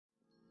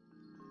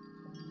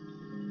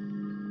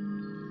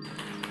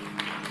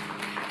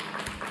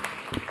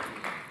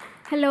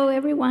Hello,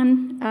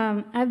 everyone.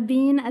 I've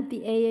been at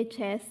the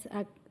AHS,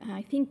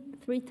 I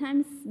think 3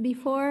 times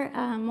before,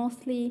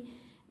 mostly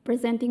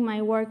presenting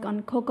my work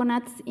on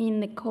coconuts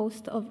in the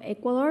coast of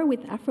Ecuador with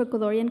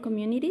Afro-Ecuadorian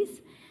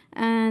communities.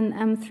 And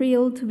I'm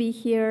thrilled to be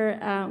here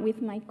with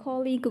my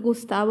colleague,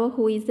 Gustavo,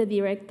 who is the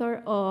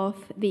director of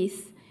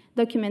this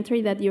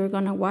documentary that you're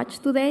going to watch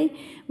today.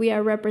 We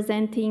are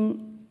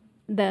representing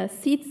the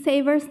Seed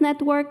Savers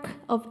Network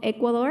of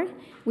Ecuador.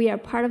 We are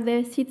part of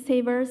the Seed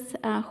Savers,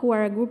 who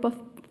are a group of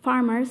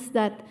farmers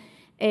that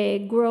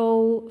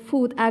grow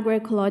food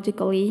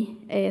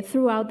agroecologically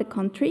throughout the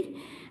country.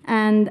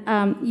 And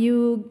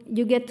you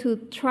get to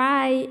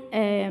try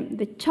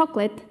the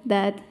chocolate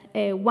that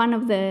one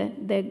of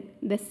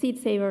the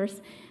seed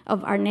savers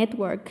of our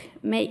network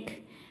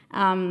make.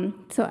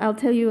 So I'll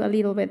tell you a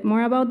little bit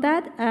more about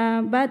that.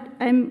 But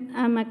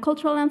I'm a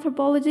cultural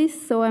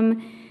anthropologist, so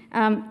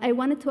I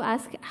wanted to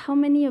ask how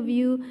many of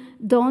you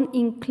don't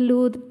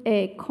include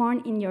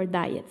corn in your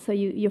diet? So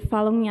you're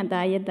following a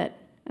diet that,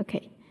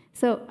 okay.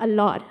 So a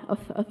lot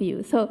of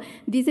you. So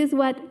this is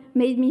what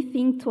made me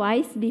think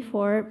twice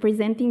before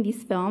presenting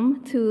this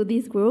film to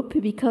this group,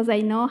 because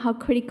I know how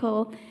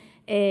critical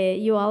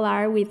you all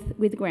are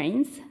with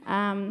grains.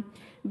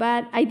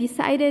 But I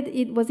decided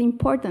it was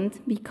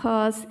important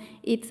because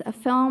it's a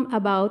film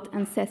about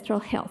ancestral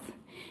health.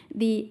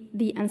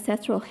 The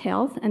ancestral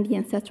health and the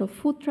ancestral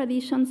food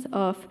traditions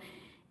of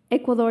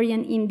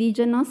Ecuadorian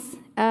indigenous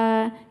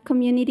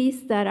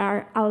communities that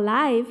are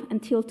alive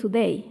until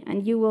today.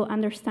 And you will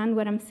understand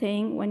what I'm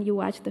saying when you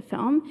watch the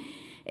film.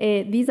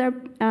 These are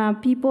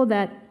people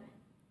that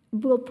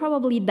will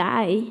probably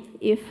die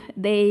if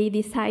they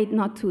decide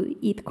not to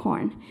eat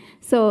corn.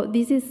 So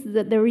this is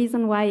the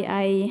reason why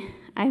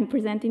I'm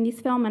presenting this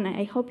film, and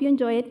I hope you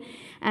enjoy it.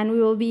 And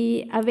we will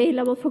be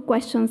available for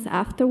questions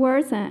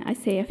afterwards. I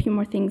say a few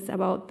more things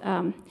about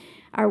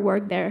our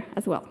work there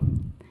as well.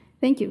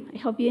 Thank you. I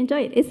hope you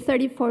enjoy it. It's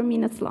 34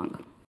 minutes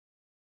long.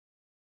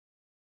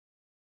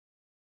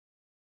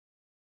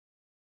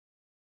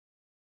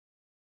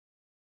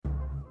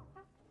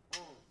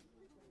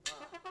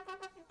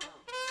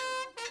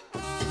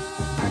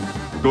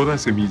 Toda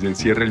semilla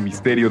encierra el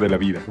misterio de la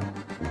vida.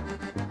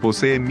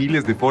 Posee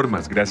miles de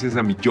formas gracias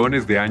a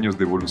millones de años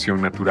de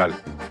evolución natural.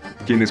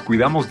 Quienes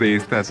cuidamos de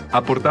estas,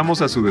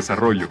 aportamos a su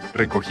desarrollo,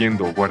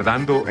 recogiendo,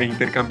 guardando e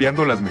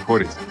intercambiando las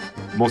mejores,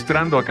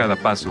 mostrando a cada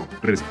paso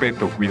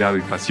respeto, cuidado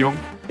y pasión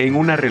en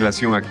una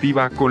relación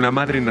activa con la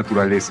madre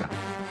naturaleza.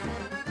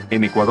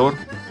 En Ecuador,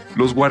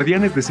 los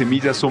guardianes de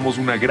semillas somos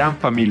una gran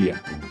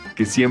familia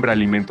que siembra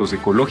alimentos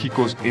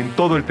ecológicos en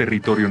todo el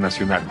territorio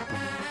nacional.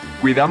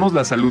 Cuidamos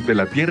la salud de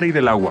la tierra y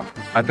del agua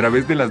a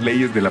través de las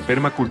leyes de la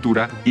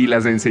permacultura y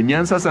las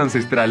enseñanzas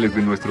ancestrales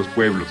de nuestros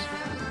pueblos,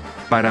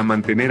 para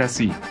mantener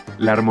así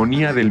la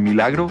armonía del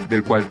milagro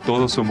del cual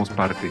todos somos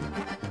parte.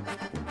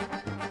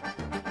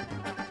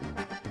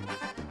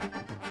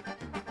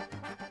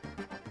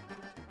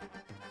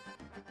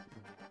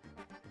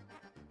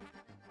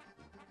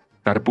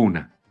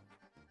 Tarpuna.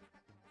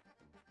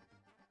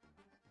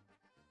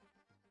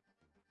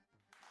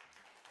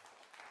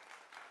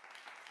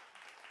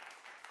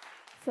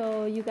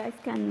 So you guys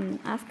can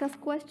ask us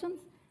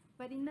questions,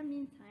 but in the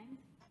meantime,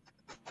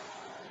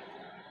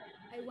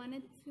 I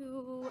wanted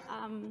to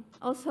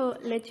also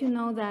let you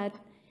know that,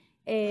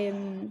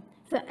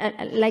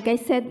 like I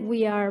said,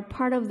 we are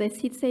part of the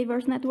Seed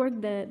Savers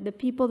Network. The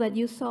people that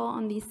you saw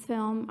on this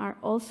film are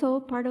also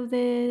part of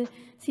the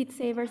Seed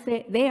Savers.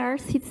 They are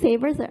seed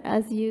savers,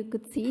 as you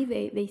could see.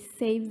 They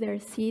save their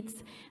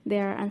seeds,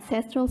 their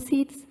ancestral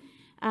seeds,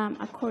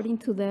 according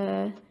to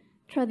the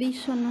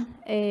tradition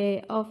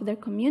of their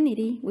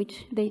community,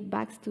 which dates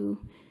back to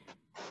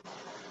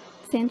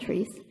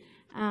centuries.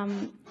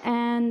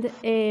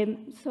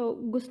 So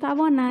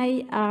Gustavo and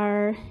I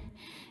are,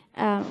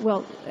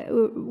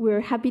 we're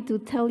happy to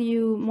tell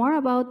you more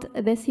about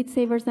the Seed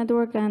Savers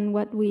Network and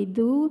what we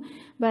do,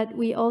 but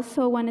we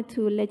also wanted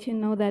to let you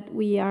know that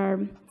we are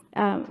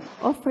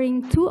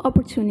offering 2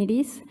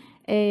 opportunities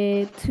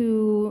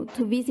to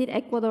visit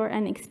Ecuador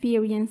and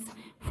experience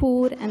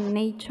food and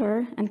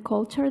nature and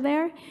culture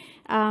there.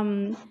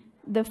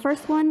 The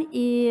first one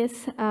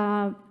is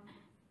a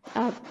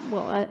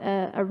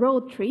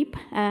road trip,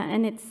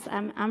 and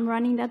I'm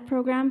running that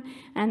program,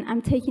 and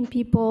I'm taking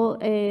people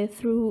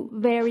through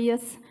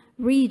various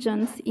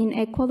regions in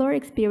Ecuador,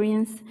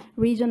 experience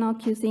regional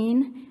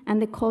cuisine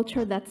and the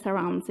culture that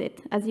surrounds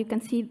it. As you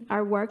can see,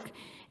 our work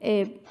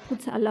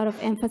puts a lot of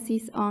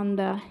emphasis on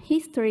the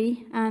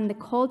history and the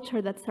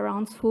culture that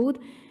surrounds food,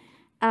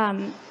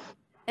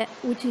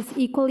 which is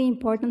equally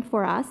important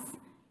for us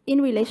in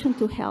relation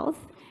to health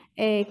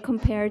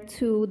compared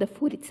to the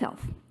food itself.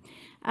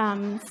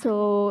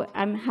 So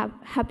I'm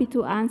happy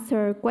to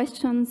answer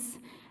questions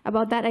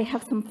about that. I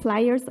have some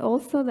flyers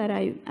also that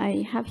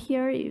I have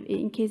here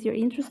in case you're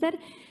interested.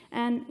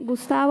 And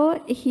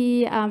Gustavo,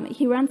 he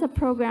runs a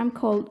program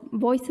called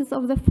Voices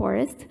of the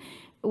Forest,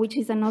 which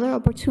is another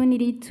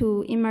opportunity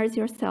to immerse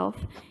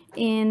yourself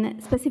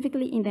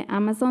specifically in the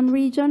Amazon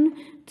region,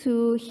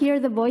 to hear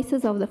the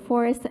voices of the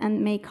forest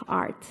and make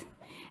art.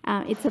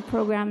 It's a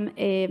program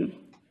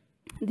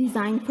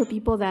designed for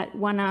people that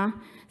want to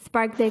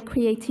spark their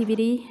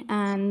creativity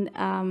and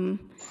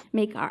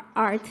make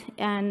art,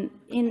 and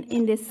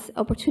in this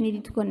opportunity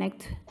to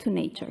connect to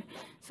nature.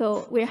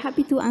 So we're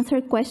happy to answer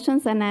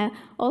questions, and I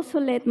also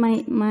let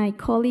my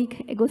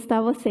colleague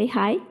Gustavo say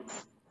hi.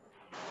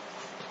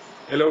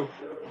 Hello,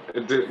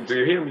 do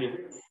you hear me?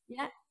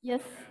 Yeah,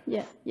 yes,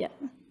 yeah, yeah.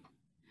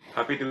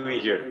 Happy to be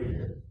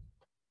here.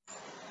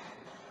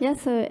 Yeah,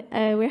 so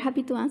we're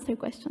happy to answer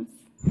questions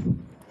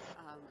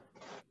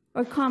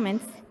or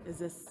comments. Is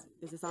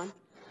this on?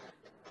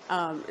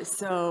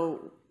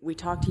 So we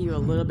talked to you a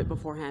little bit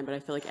beforehand, but I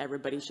feel like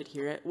everybody should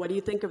hear it. What do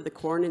you think of the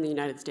corn in the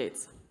United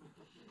States?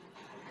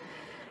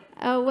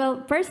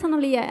 Well,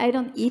 personally, I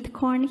don't eat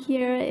corn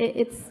here.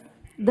 It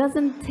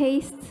doesn't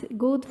taste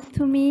good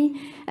to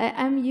me.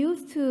 I'm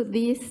used to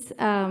this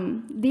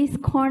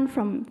corn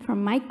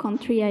from my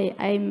country.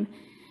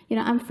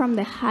 I'm from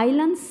the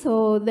Highlands,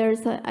 so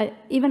there's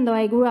even though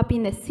I grew up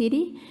in the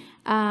city,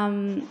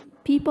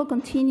 people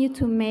continue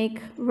to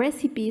make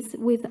recipes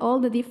with all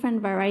the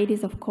different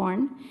varieties of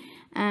corn.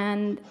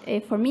 And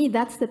for me,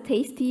 that's the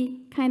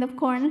tasty kind of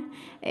corn.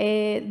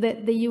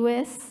 The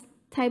US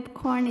type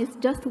corn is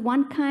just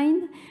one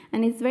kind,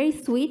 and it's very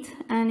sweet,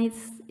 and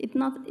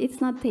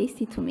it's not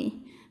tasty to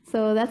me.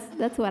 So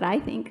that's what I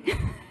think,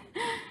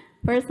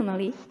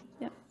 personally.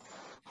 Yeah.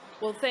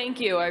 Well, thank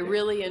you. I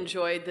really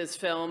enjoyed this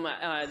film.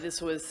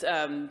 This was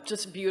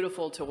just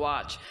beautiful to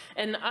watch.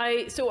 And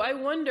so I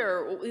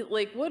wonder,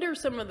 like, what are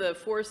some of the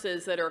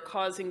forces that are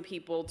causing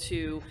people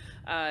to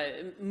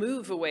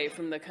move away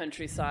from the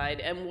countryside,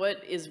 and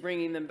what is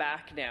bringing them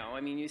back now?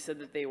 I mean, you said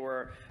that they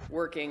were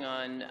working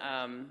on,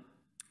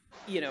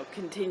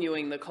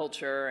 continuing the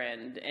culture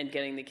and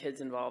getting the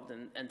kids involved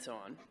and so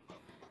on.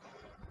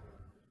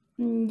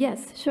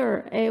 Yes,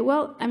 sure.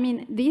 Well, I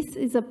mean, this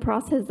is a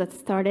process that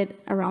started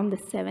around the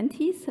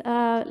 70s,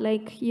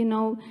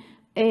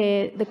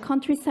 the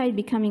countryside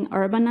becoming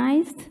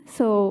urbanized.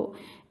 So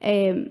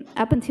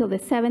up until the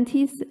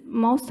 70s,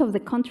 most of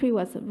the country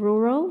was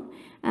rural,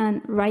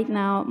 and right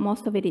now,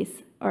 most of it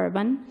is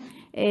urban.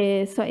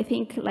 So I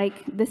think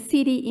like the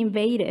city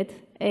invaded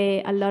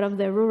a lot of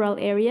the rural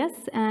areas,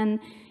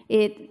 and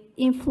it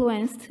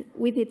influenced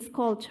with its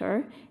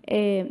culture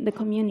the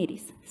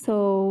communities.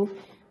 So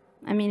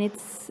I mean,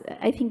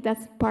 I think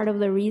that's part of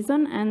the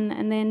reason.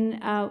 And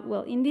then,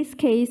 well, in this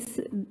case,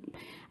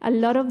 a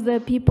lot of the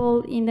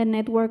people in the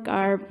network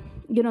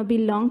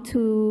belong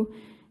to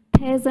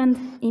peasant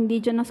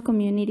indigenous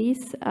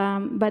communities,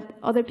 but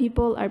other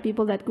people are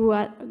people that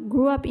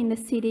grew up in the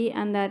city,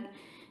 and that,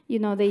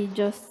 they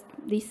just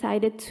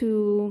decided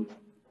to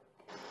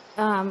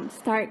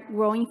start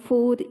growing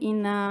food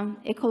in an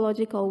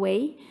ecological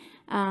way,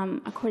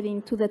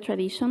 according to the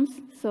traditions.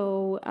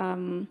 So,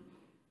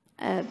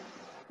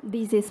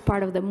 this is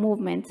part of the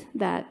movement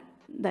that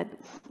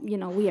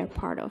we are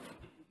part of.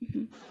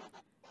 Mm-hmm.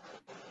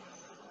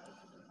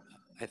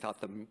 I thought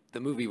the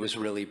movie was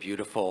really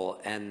beautiful,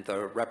 and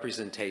the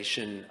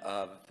representation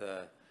of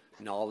the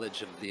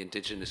knowledge of the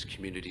indigenous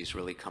communities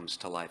really comes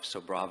to life. So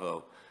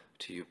bravo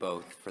to you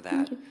both for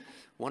that. Thank you.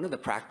 One of the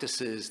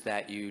practices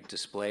that you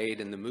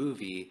displayed in the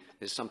movie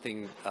is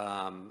something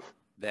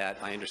that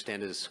I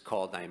understand is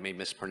called, I may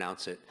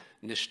mispronounce it,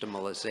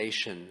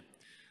 nixtamalization.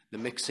 The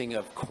mixing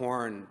of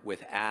corn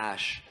with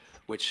ash,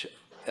 which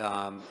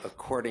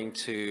according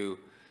to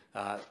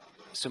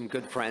some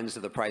good friends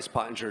of the Price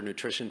Pottinger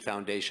Nutrition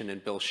Foundation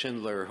and Bill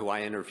Schindler, who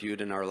I interviewed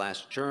in our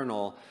last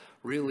journal,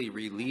 really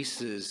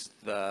releases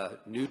the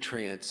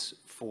nutrients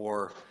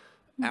for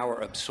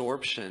our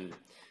absorption.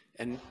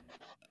 And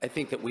I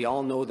think that we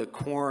all know that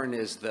corn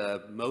is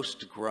the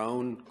most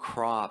grown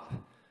crop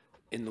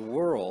in the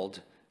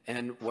world.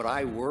 And what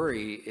I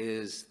worry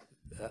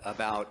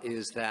about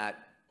is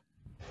that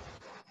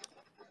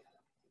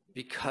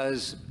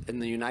because in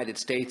the United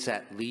States,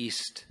 at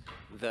least,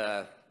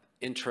 the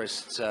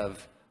interests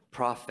of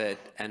profit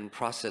and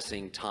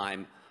processing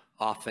time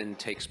often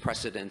takes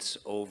precedence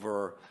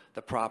over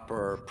the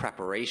proper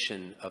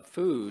preparation of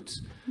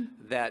foods,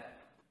 that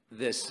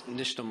this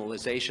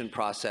nixtamalization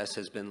process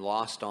has been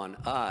lost on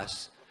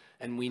us.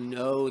 And we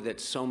know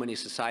that so many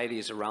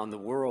societies around the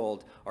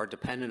world are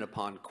dependent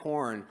upon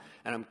corn.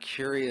 And I'm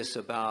curious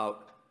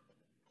about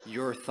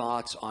your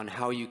thoughts on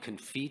how you can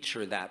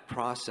feature that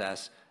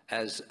process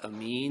as a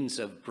means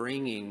of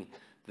bringing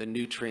the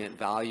nutrient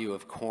value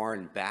of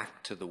corn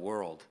back to the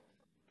world.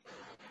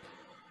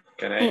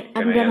 I'm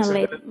going to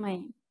let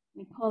my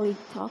colleague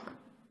talk.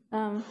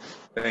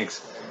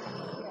 Thanks.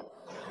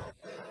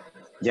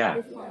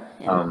 Yeah.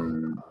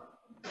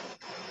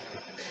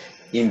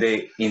 In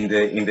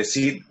the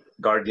Seed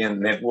Guardian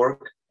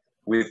network,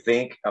 we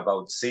think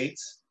about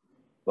seeds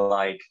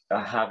like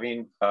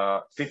having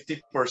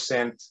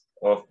 50%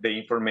 of the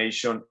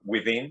information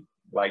within,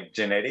 like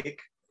genetic,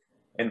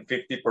 and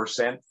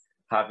 50%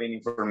 having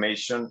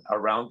information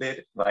around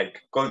it,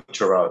 like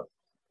cultural.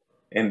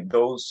 And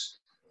those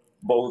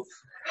both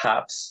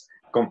halves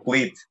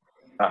complete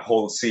a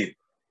whole seed.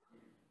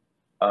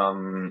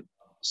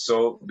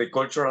 So the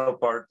cultural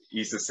part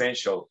is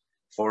essential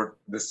for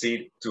the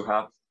seed to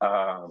have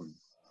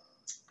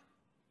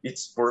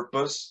its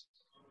purpose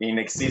in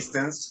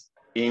existence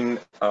in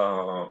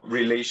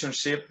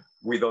relationship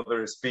with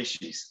other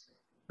species,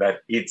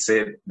 that it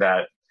said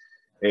that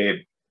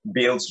it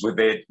builds with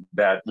it,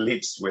 that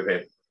lives with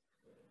it.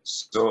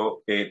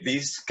 So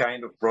this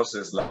kind of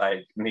process,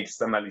 like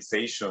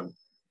nixtamalization,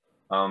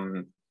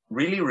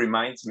 really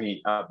reminds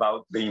me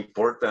about the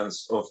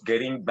importance of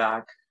getting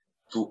back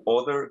to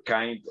other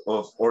kind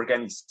of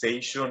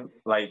organization,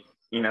 like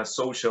in a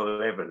social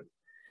level.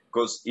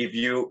 Because if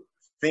you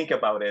think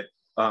about it,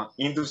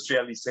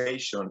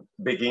 industrialization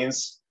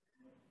begins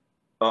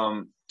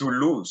to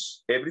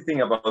lose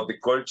everything about the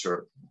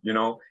culture, you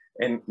know,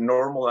 and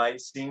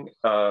normalizing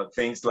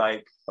things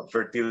like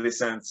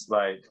fertilizants,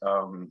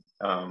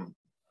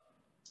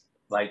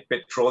 like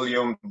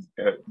petroleum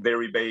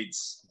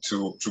derivatives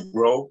to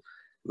grow,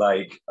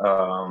 like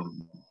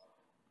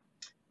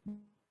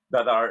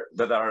that are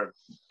that are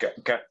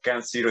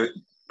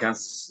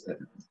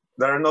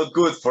not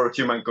good for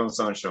human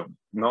consumption,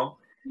 no?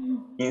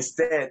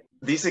 Instead,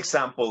 this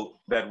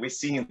example that we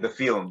see in the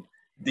film,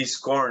 this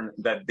corn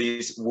that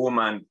this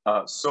woman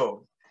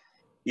sowed,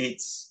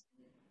 it's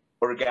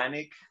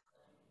organic,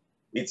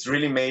 it's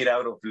really made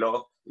out of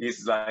love.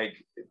 It's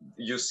like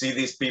you see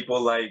these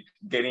people like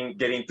getting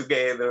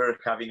together,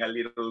 having a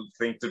little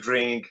thing to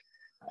drink.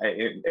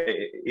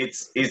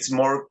 It's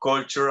more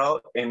cultural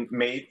and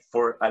made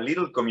for a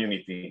little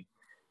community.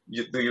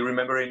 Do you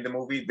remember in the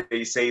movie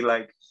they say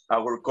like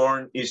our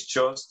corn is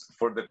just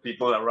for the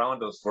people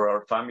around us, for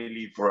our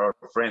family, for our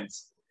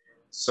friends.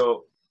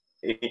 So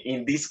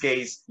in this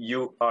case,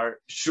 you are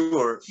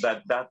sure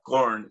that that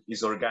corn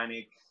is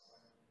organic,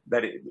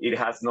 that it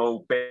has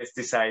no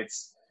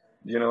pesticides,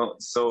 you know.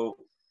 So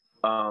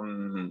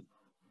and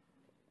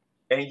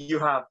you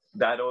have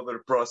that other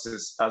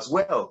process as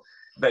well,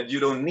 that you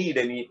don't need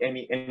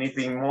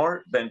anything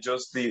more than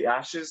just the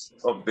ashes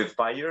of the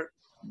fire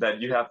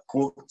that you have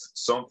cooked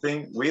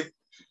something with,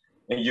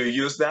 and you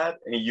use that,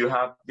 and you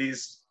have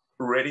this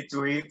ready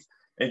to eat,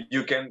 and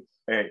you can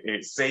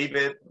save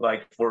it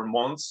like for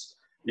months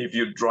if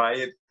you dry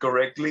it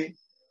correctly.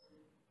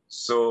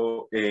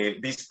 So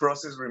this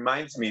process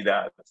reminds me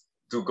that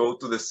to go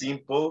to the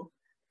simple,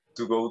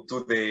 to go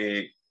to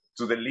the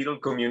little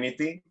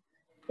community,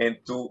 and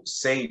to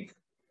save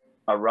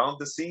around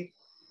the seed,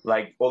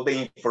 like all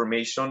the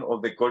information, all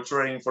the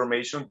cultural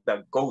information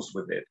that goes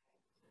with it.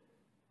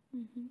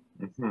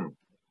 Mm-hmm. Mm-hmm.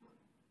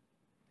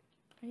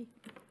 Great.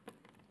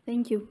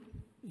 Thank you.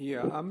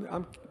 Yeah,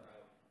 I'm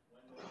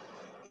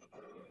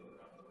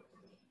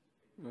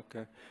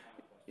okay.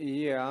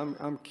 Yeah,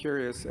 I'm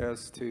curious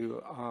as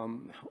to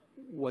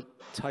what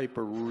type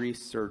of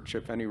research,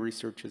 if any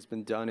research, has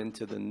been done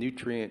into the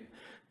nutrient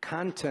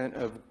content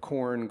of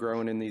corn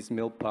grown in these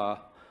milpa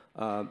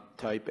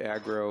type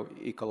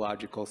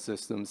agroecological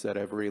systems that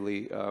have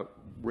really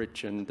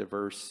rich and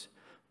diverse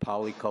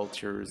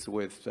polycultures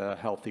with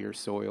healthier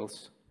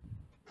soils.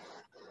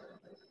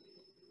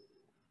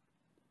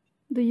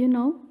 Do you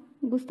know,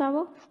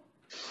 Gustavo,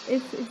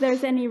 if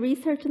there's any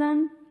research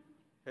done?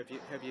 Have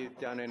you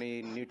done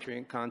any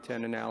nutrient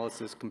content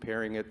analysis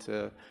comparing it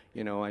to,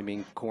 you know, I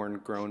mean,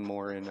 corn grown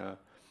more in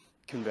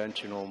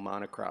conventional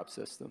monocrop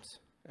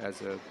systems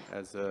as a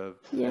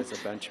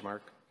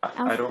benchmark?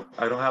 I don't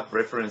have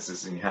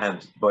references in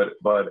hand, but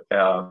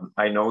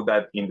I know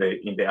that in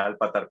the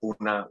Alpa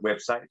Tarpuna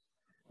website,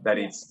 that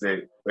it's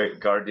the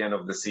Guardian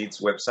of the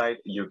Seeds website.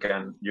 You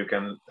can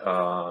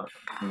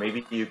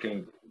maybe you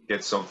can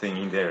get something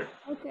in there.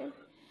 Okay.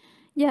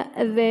 Yeah,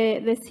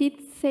 the Seed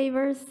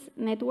Savers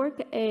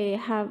Network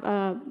have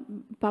a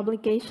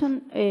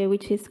publication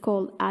which is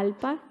called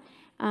ALPA,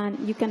 and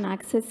you can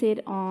access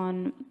it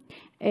on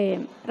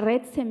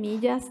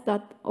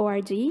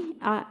redsemillas.org,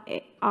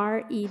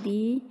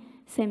 RED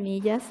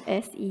Semillas,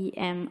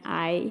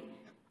 SEMILLAS.org,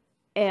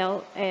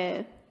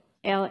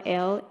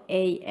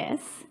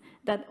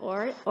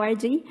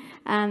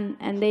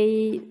 and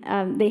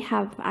they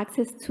have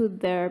access to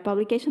their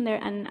publication there,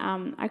 and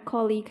our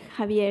colleague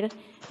Javier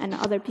and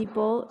other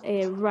people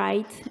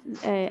write,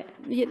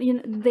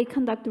 they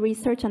conduct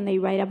research and they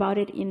write about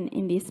it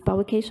in this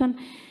publication.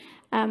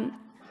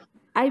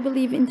 I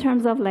believe in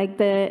terms of like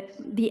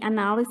the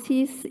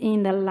analysis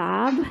in the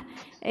lab,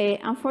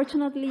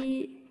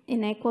 unfortunately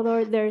in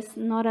Ecuador there's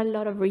not a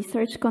lot of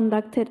research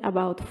conducted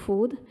about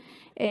food,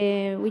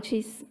 which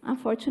is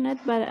unfortunate,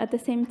 but at the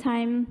same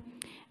time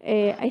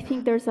I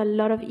think there's a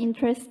lot of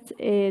interest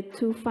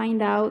to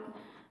find out,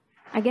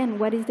 again,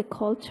 what is the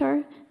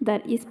culture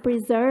that is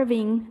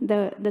preserving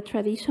the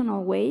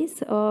traditional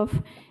ways of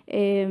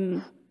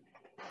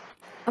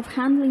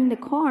handling the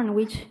corn,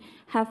 which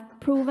have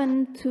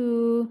proven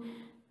to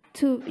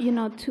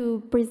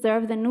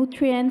preserve the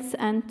nutrients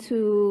and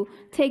to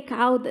take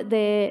out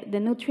the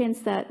nutrients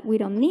that we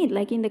don't need.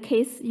 Like in the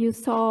case you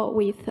saw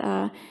with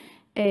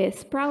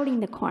sprouting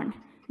the corn.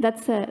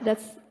 It's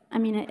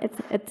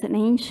an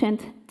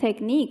ancient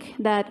technique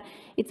that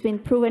it's been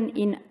proven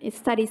in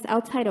studies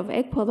outside of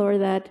Ecuador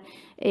that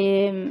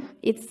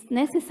it's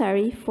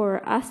necessary for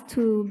us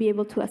to be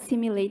able to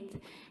assimilate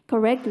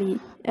correctly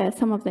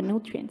some of the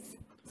nutrients.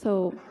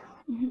 So.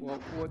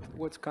 Well,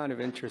 what's kind of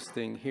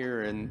interesting here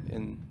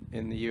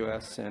in the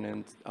U.S. and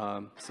in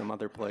some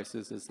other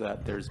places is that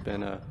there's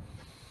been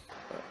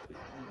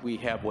we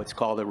have what's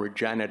called a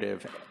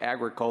regenerative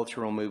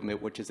agricultural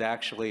movement, which is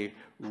actually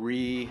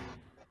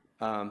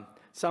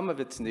some of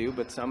it's new,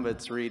 but some of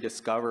it's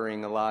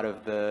rediscovering a lot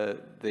of the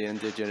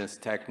indigenous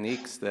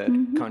techniques that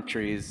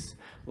countries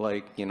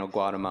like,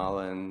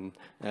 Guatemala and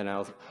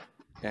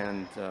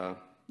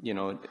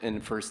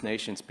First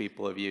Nations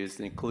people have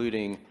used,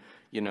 including,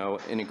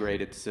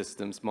 integrated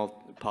systems,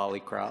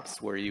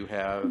 polycrops, where you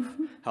have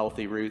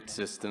healthy root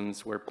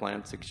systems where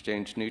plants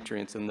exchange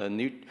nutrients, and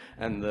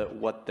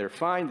what they're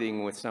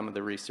finding with some of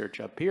the research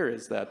up here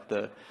is that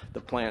the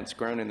plants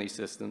grown in these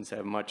systems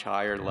have much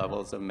higher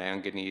levels of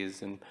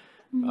manganese and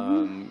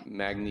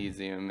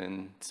magnesium,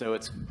 and so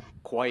it's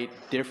quite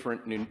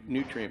different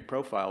nutrient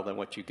profile than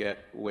what you get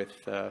with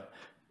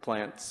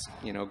plants,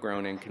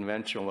 grown in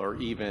conventional or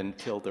even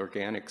tilled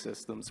organic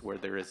systems where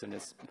there isn't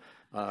as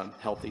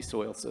healthy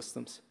soil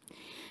systems.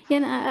 Yeah,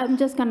 and I'm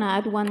just going to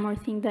add one more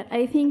thing that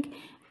I think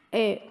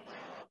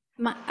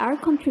our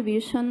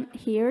contribution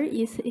here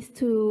is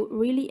to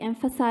really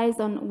emphasize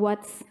on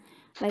what's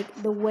like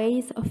the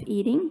ways of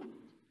eating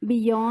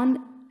beyond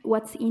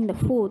what's in the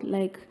food,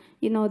 like,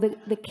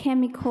 the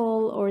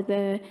chemical or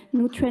the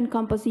nutrient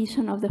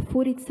composition of the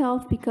food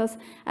itself, because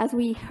as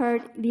we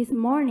heard this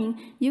morning,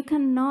 you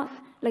cannot,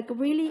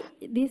 really,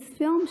 this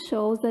film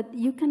shows that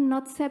you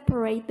cannot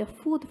separate the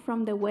food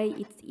from the way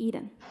it's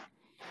eaten.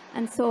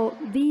 And so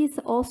this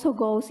also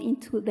goes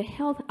into the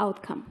health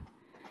outcome.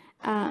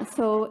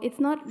 So it's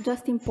not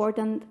just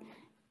important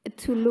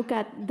to look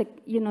at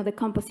the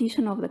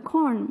composition of the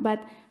corn, but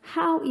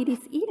how it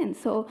is eaten.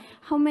 So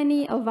how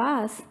many of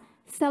us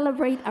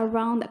celebrate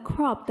around a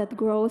crop that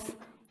grows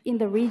in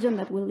the region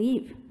that we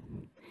live?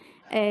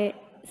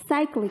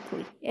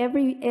 Cyclically,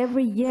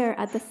 every year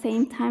at the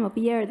same time of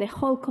year, the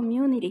whole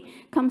community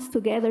comes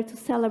together to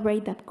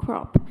celebrate that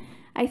crop.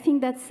 I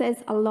think that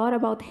says a lot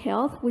about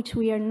health, which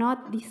we are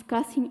not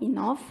discussing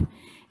enough,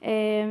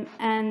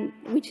 and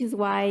which is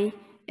why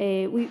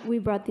we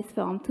brought this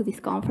film to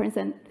this conference.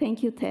 And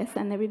thank you, Tess,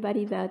 and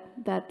everybody that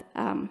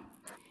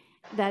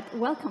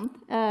welcomed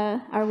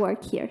our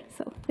work here.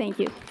 So thank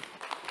you.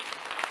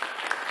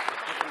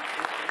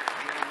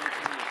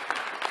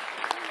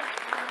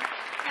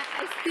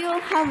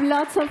 Still have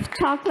lots of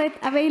chocolate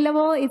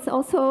available. It's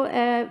also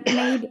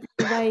made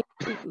by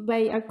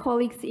our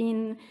colleagues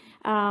in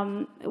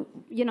in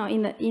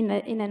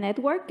a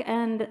network,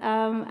 and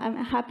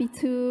I'm happy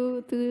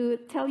to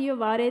tell you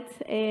about it.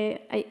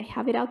 I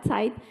have it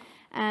outside,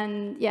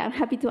 and yeah, I'm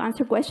happy to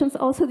answer questions.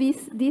 Also,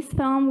 this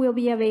film will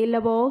be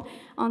available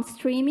on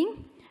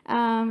streaming.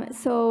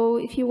 So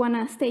if you want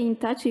to stay in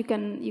touch, you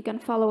can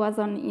follow us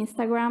on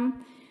Instagram.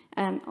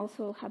 I'm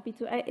also happy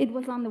to, it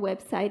was on the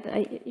website.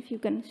 If you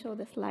can show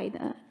the slide,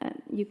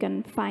 you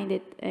can find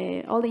it,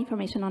 all the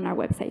information on our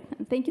website.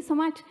 And thank you so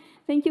much.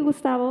 Thank you,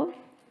 Gustavo.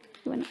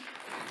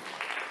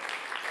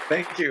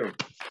 Thank you.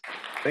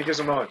 Thank you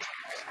so much.